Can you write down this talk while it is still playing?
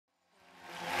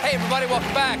Hey, everybody,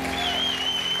 welcome back.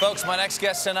 Folks, my next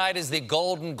guest tonight is the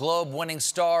Golden Globe-winning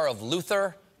star of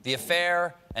Luther, The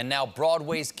Affair, and now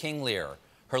Broadway's King Lear.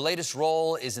 Her latest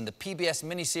role is in the PBS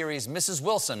miniseries Mrs.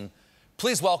 Wilson.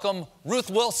 Please welcome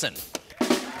Ruth Wilson.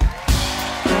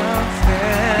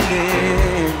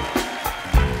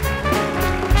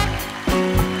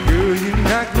 Girl, you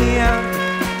knock me out.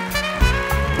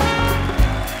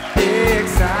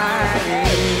 Exciting.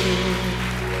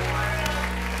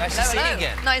 Nice to see you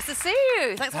again. Nice to see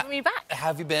you. Thanks for having me back.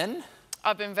 Have you been?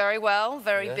 I've been very well,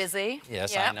 very busy.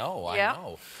 Yes, yep. I know. I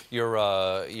know.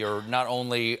 You're not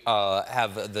only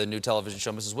have the new television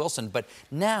show Mrs. Wilson, but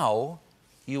now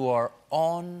you are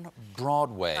on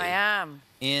Broadway. I am.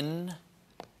 In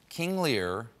King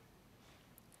Lear,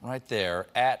 right there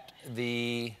at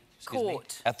the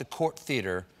Court. At the Court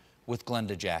Theater with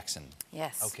Glenda Jackson.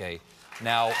 Yes. Okay.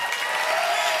 Now.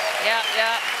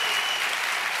 Yeah.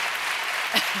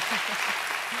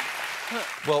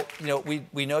 Well, you know,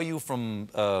 we know you from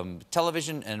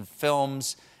television and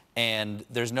films, and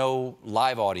there's no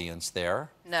live audience there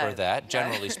for that,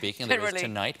 generally speaking. There is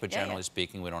tonight, but generally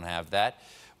speaking, we don't have that.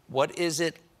 What is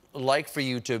it like for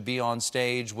you to be on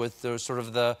stage with the sort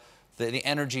of the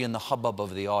energy and the hubbub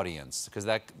of the audience? Because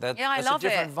that's a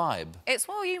different vibe. It's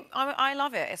I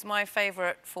love it. It's my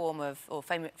favourite form of, or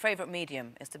favourite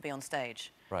medium, is to be on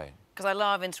stage. Right. Because I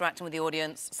love interacting with the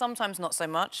audience. Sometimes not so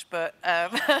much, but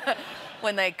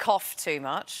when they cough too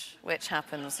much, which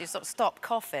happens, you sort of stop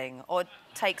coughing or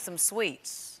take some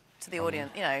sweets to the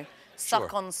audience. You know,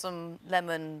 suck on some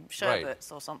lemon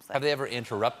sherbets or something. Have they ever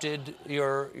interrupted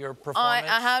your performance?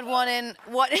 I had one in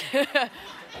what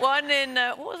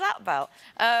was that about?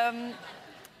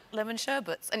 Lemon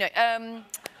sherbets. Anyway.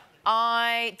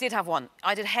 I did have one.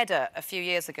 I did Hedda a few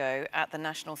years ago at the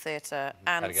National Theatre,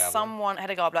 and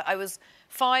Hedda Gabler. I was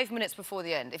 5 minutes before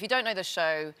the end. If you don't know the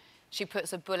show, she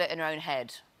puts a bullet in her own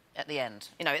head at the end.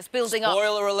 You know, it's building up.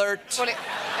 Spoiler alert. Spoiler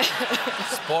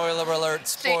alert.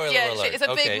 Spoiler alert. It's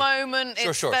a big moment.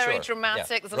 It's very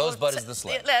dramatic. Yeah. Rosebud is the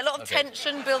sled. Yeah, a lot of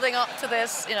tension building up to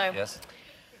this. You know. Yes.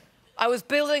 I was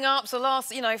building up to the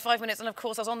last, 5 minutes, and of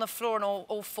course I was on the floor on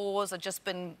all fours. I'd just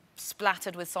been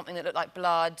splattered with something that looked like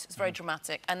blood. It's very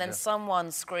dramatic. And then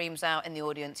someone screams out in the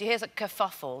audience. You hear a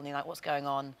kerfuffle, and you're like, what's going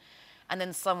on? And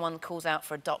then someone calls out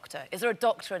for a doctor. Is there a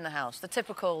doctor in the house? The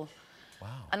typical...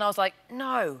 Wow. And I was like,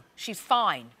 no, she's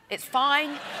fine. It's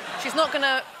fine. She's not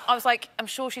gonna... I was like, I'm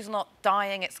sure she's not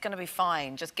dying. It's gonna be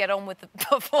fine. Just get on with the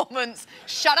performance.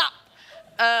 Shut up!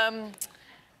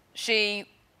 She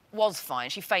was fine.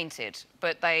 She fainted,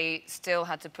 but they still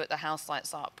had to put the house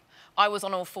lights up. I was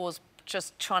on all fours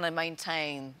just trying to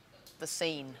maintain the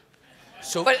scene.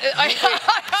 So, but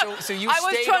so you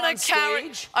stayed on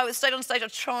stage? I was stayed on stage. I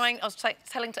was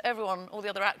telling to everyone, all the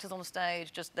other actors on the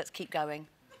stage, just let's keep going.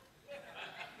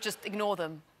 Just ignore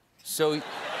them. So,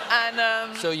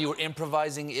 so you were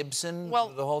improvising Ibsen the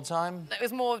whole time? It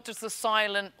was more just the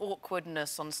silent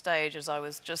awkwardness on stage as I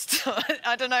was just,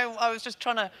 I don't know, I was just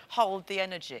trying to hold the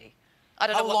energy. I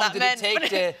don't know what that meant.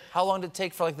 How long did it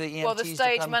take for like the EMTs to come? Well, the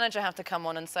stage manager had to come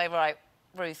on and say, right,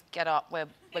 Ruth, get up, we're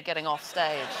getting off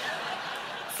stage.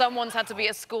 Someone's had to be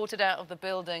escorted out of the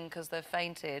building because they've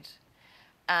fainted.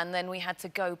 And then we had to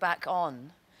go back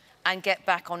on and get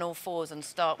back on all fours and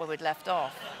start where we'd left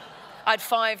off. We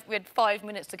had 5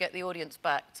 minutes to get the audience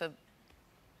back to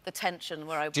the tension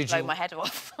where I blow my head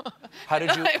off. How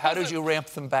did you ramp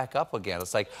them back up again?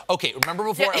 It's like, okay, remember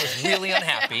before I was really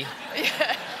unhappy?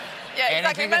 Yeah,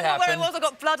 exactly. Remember where it was? I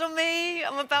got blood on me.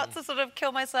 I'm about to sort of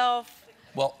kill myself.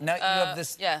 Well, now you have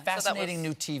this fascinating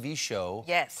new TV show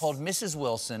called Mrs.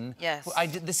 Wilson. Yes.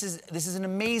 This is an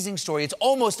amazing story. It's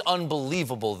almost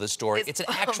unbelievable, this story. It's an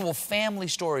actual family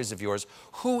stories of yours.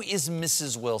 Who is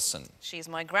Mrs. Wilson? She's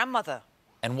my grandmother.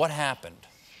 And what happened?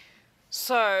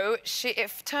 So,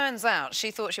 it turns out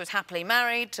she thought she was happily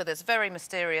married to this very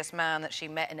mysterious man that she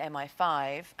met in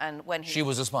MI5, and when he... She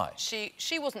was a spy?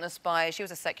 She wasn't a spy. She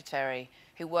was a secretary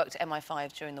who worked at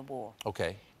MI5 during the war.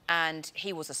 Okay. And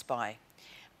he was a spy.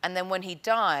 And then when he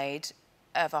died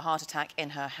of a heart attack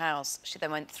in her house, she then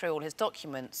went through all his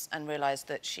documents and realised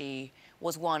that she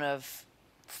was one of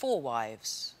 4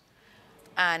 wives.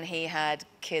 And he had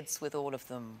kids with all of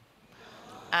them.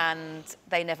 And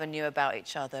they never knew about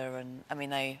each other. And, I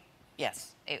mean,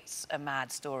 yes, it's a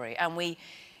mad story. And we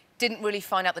didn't really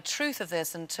find out the truth of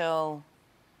this until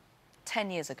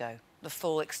 10 years ago, the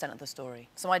full extent of the story.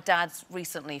 So my dad's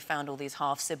recently found all these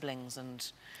half-siblings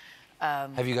and...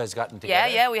 have you guys gotten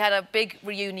together? Yeah, we had a big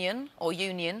reunion, or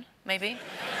union, maybe.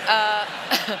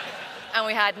 And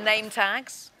we had name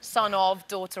tags, son of,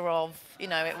 daughter of,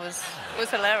 it was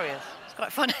hilarious. It's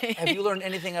quite funny. Have you learned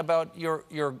anything about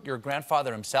your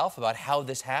grandfather himself, about how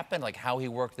this happened, like how he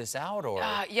worked this out, or?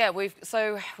 Yeah, we've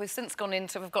since gone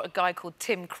into. We've got a guy called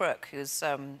Tim Crook, who's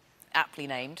aptly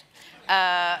named.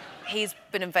 He's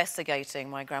been investigating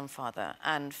my grandfather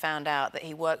and found out that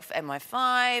he worked for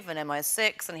MI5 and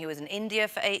MI6, and he was in India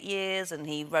for 8 years, and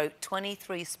he wrote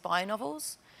 23 spy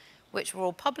novels, which were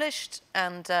all published,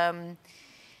 and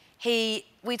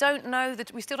we don't know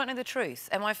that. We still don't know the truth.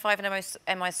 MI5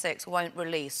 and MI6 won't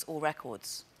release all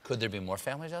records. Could there be more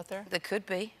families out there? There could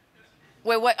be.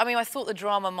 I mean, I thought the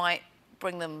drama might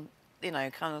bring them, you know,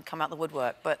 kind of come out the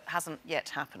woodwork, but hasn't yet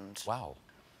happened. Wow.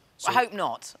 So, I hope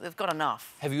not. They've got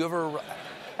enough. Have you ever?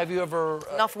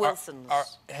 Enough Wilsons.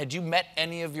 Had you met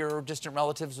any of your distant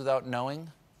relatives without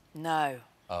knowing? No.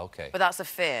 Oh, okay. But that's a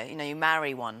fear. You know, you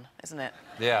marry one, isn't it?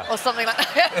 Yeah. Or something like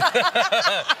that.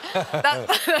 Yeah.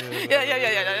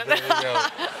 There you go.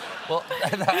 Well,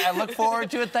 I look forward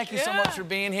to it. Thank you so much for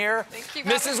being here. Thank you,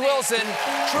 Mrs. Wilson,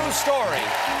 True Story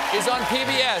is on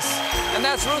PBS. And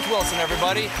that's Ruth Wilson,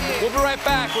 everybody. We'll be right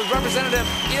back with Representative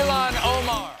Ilhan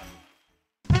Omar.